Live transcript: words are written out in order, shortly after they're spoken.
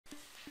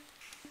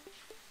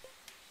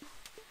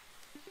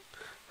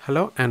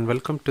Hello and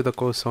welcome to the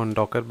course on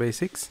Docker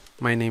Basics.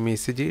 My name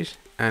is Sijesh,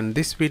 and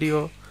this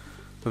video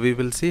we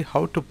will see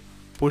how to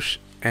push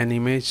an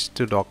image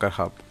to Docker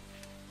Hub.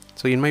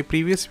 So in my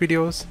previous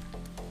videos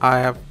I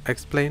have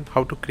explained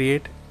how to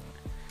create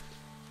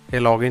a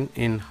login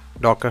in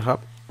Docker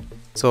Hub.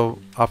 So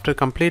after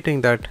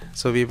completing that,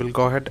 so we will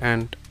go ahead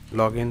and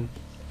log in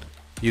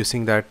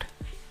using that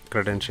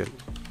credential.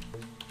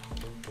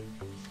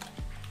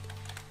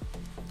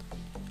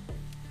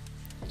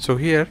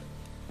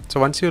 So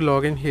once you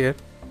log in here,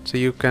 so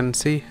you can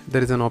see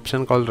there is an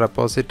option called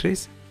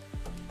repositories,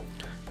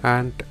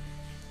 and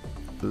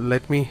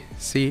let me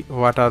see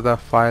what are the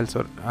files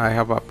I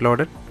have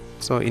uploaded.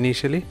 So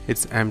initially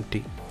it's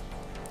empty.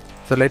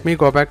 So let me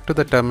go back to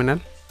the terminal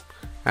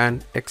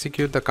and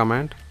execute the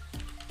command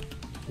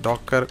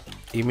docker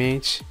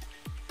image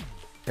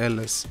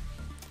ls.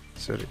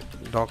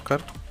 Docker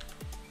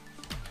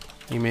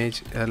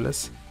image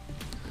ls.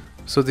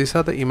 So these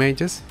are the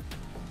images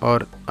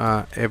or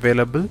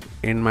available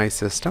in my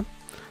system.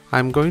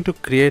 I'm going to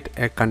create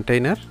a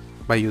container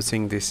by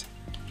using this.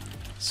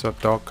 So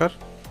docker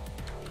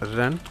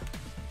run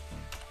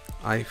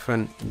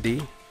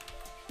 -d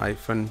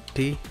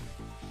 -t,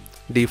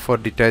 d for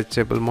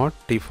detachable mode,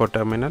 t for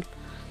terminal,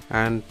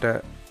 and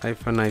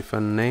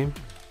 -name,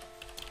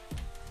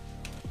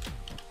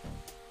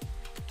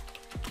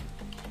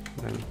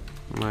 then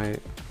my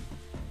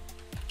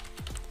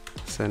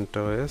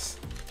CentOS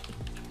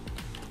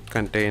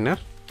container.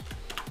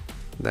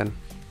 Then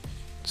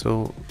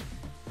so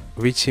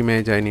which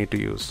image I need to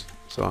use,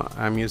 so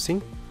I'm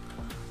using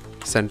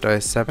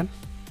CentOS 7,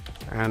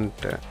 and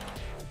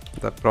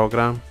the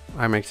program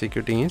I'm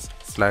executing is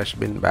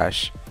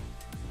 /bin-bash.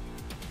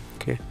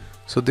 Okay,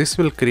 so this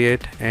will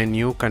create a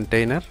new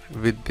container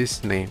with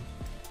this name.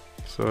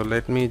 So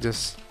let me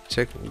just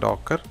check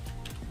docker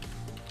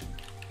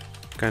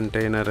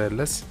container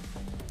ls,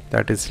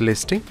 that is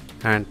listing,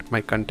 and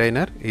my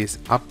container is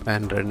up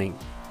and running.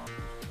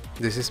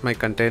 This is my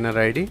container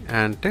ID,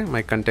 and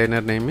my container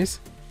name is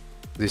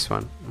this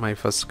one, my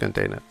first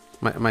container,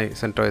 my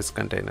CentOS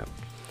container.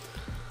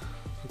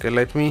 Okay,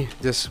 let me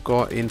just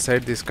go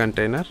inside this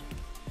container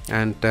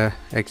and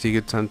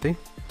execute something.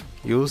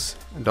 Use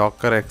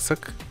docker exec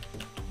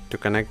to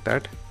connect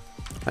that,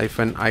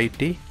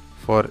 -it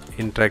for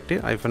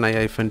interactive,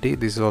 -i-t,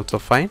 this is also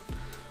fine.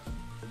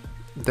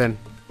 Then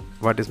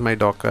what is my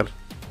docker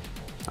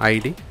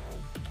ID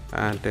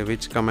and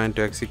which command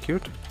to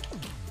execute?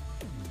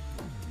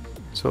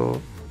 So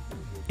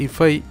if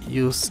I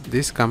use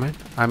this command,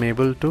 I'm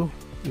able to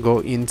go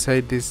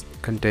inside this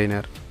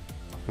container.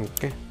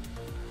 Okay,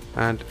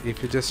 and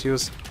if you just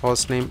use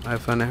hostname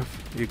 -f,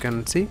 you can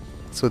see,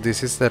 so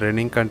this is the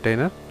running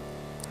container,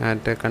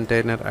 and the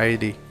container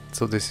ID,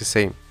 so this is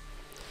same.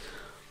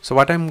 So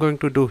what I'm going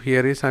to do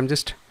here is I'm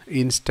just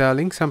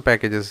installing some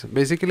packages.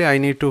 Basically I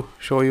need to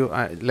show you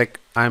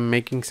I'm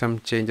making some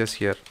changes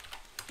here.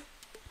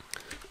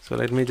 So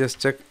let me just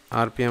check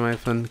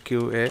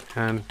rpm-qa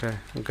and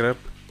grep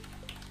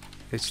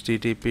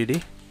httpd.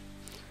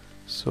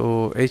 So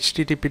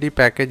httpd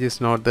package is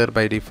not there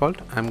by default.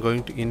 I'm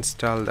going to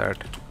install that,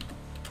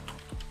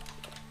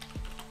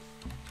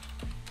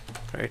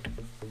 right?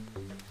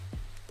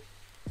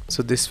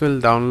 So this will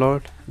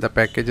download the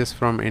packages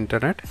from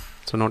internet.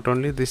 So not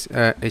only this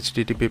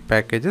http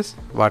packages,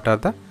 what are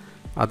the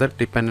other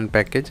dependent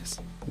packages,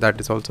 that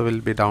is also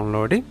will be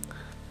downloading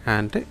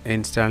and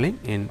installing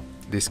in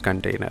this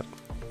container.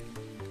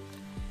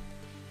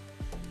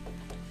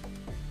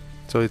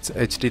 So it's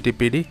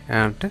httpd,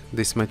 and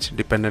this much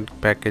dependent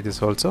package is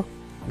also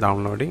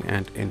downloading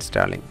and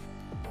installing.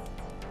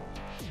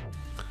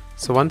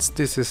 So once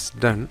this is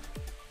done,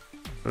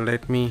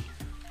 let me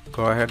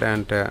go ahead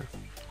and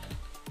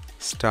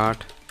start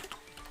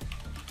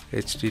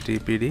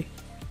httpd.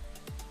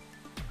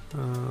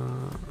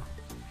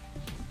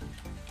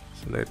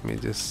 So let me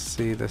just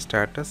see the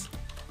status.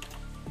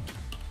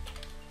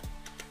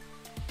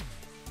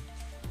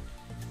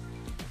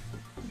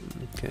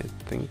 Okay, I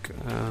think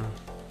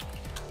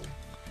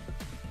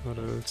what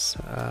else?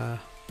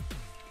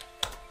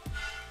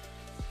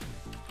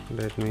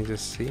 Let me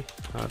just see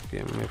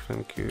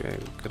rpm-qa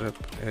grep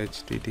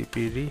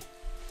httpd.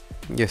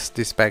 Yes,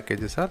 these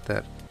packages are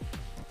there.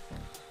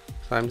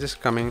 So I'm just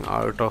coming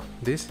out of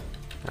this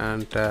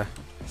and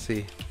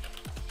see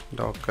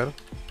docker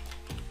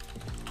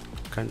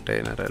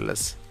container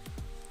ls.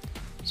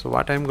 So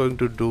what I'm going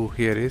to do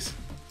here is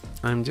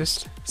I'm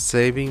just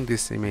saving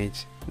this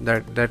image,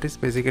 that is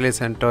basically a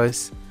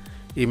CentOS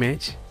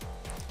image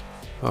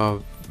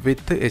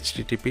with the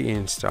http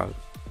install.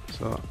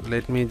 So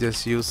let me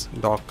just use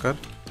docker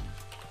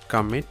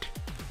commit.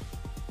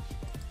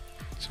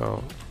 So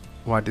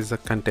what is the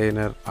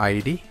container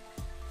ID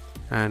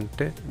and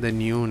the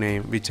new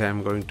name which I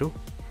am going to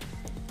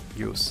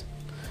use.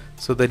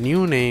 So the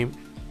new name,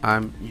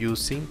 I'm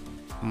using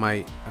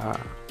my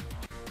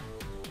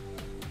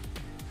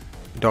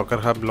Docker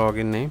Hub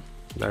login name,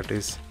 that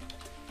is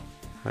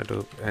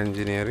Hadoop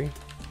engineering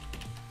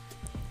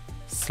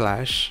 /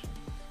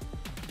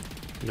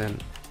 then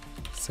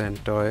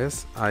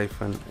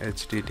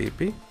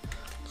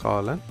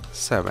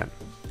CentOS-http:/7.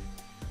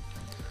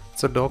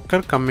 So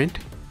docker commit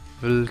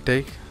will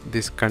take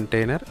this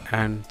container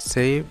and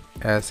save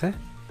as a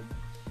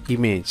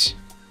image.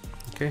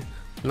 Okay,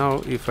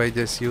 now if I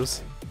just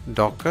use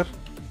docker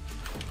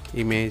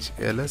image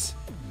ls,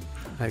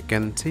 I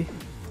can see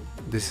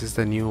this is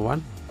the new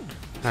one,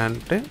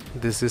 and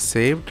this is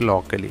saved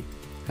locally,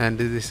 and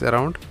this is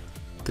around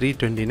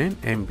 329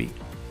 MB.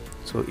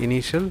 So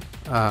initial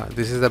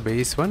this is the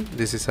base one,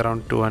 this is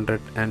around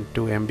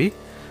 202 MB,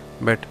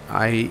 but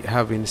I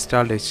have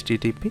installed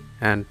HTTP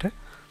and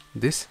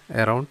this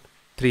around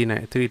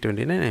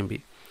 329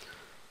 MB.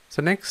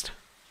 So next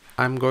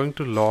I'm going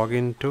to log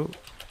into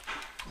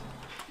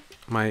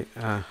my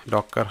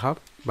Docker Hub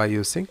by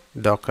using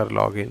docker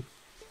login.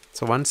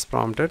 So once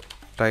prompted,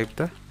 type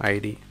the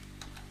ID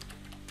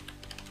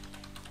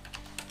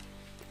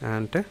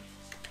and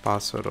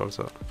password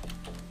also.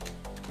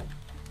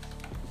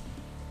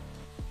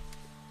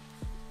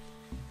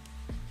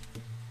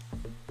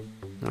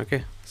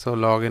 Okay, so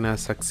login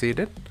has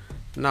succeeded.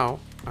 Now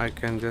I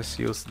can just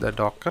use the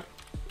docker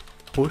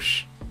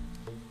push.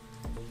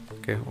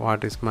 Okay,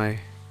 what is my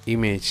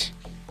image?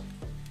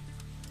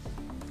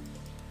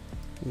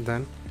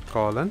 Then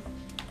colon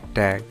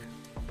tag.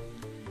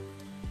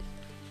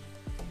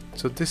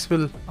 So this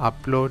will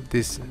upload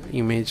this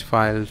image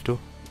file to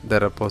the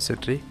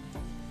repository.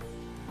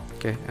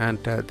 Okay, and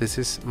this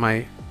is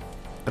my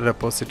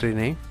repository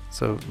name.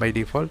 So by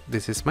default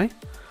this is my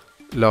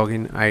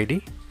login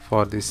ID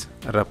for this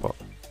repo.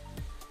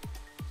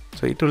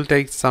 So it will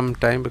take some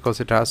time because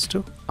it has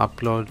to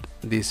upload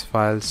these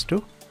files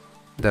to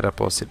the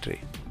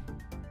repository.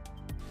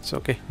 So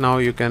okay, now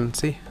you can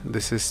see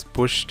this is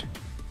pushed,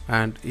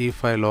 and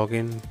if I log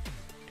in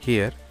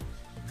here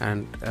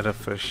and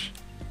refresh,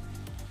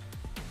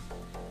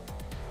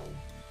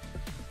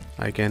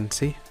 I can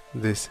see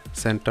this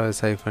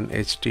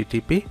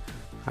CentOS-http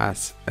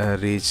has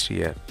reached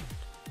here.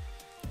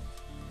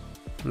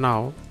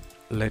 Now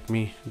let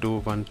me do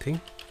one thing: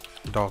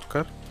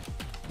 docker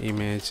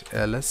image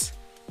ls,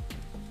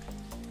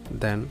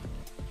 then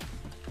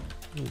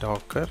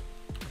docker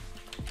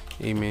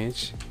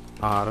image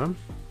rm,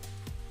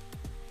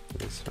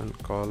 this one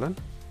colon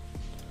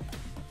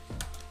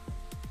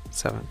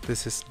 7.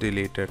 This is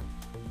deleted.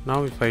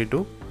 Now if I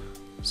do,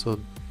 so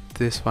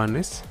this one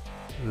is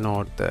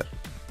not there,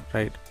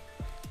 right?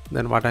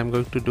 Then what I'm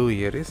going to do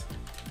here is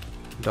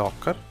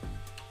docker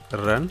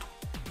run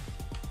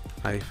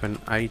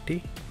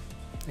 -it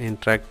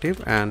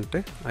interactive and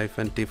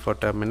 -t for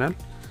terminal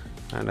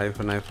and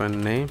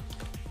 -name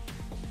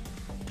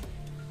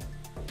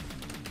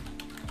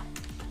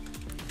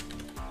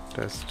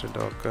test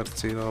docker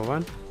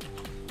 01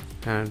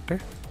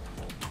 and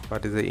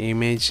what is the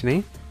image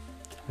name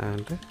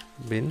and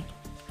bin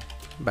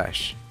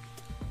bash.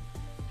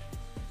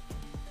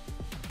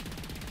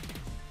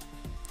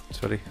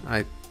 Sorry,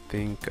 I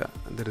think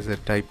there is a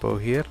typo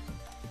here.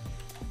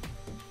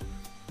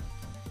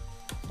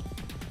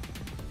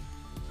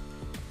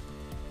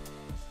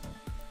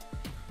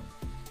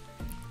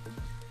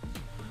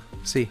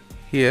 See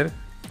here,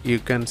 you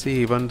can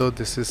see even though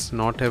this is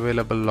not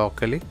available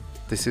locally,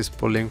 this is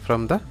pulling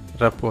from the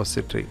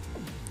repository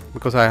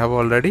because I have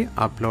already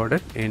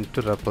uploaded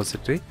into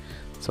repository.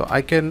 So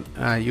I can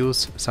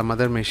use some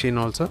other machine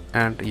also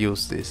and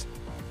use this.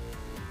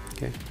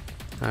 Okay,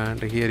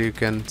 and here you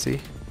can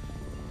see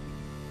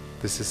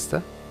this is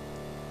the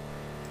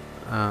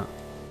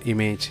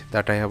image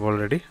that I have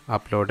already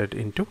uploaded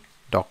into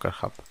Docker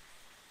Hub,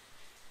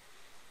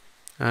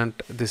 and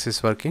this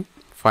is working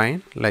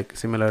fine, like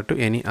similar to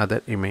any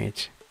other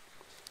image.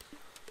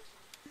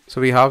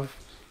 So we have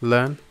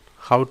learned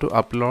how to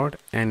upload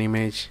an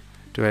image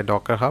to a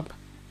Docker Hub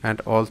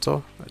and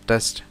also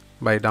test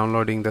by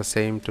downloading the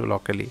same to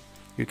locally.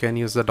 You can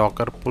use the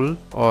docker pull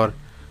or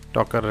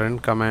docker run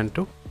command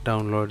to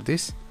download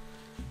this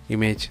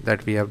image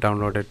that we have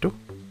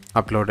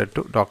uploaded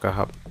to Docker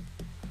Hub.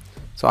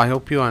 So I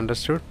hope you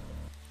understood.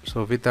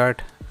 So with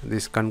that,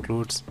 this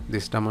concludes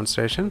this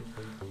demonstration.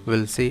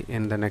 We'll see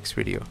in the next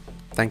video.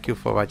 Thank you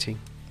for watching.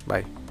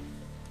 Bye.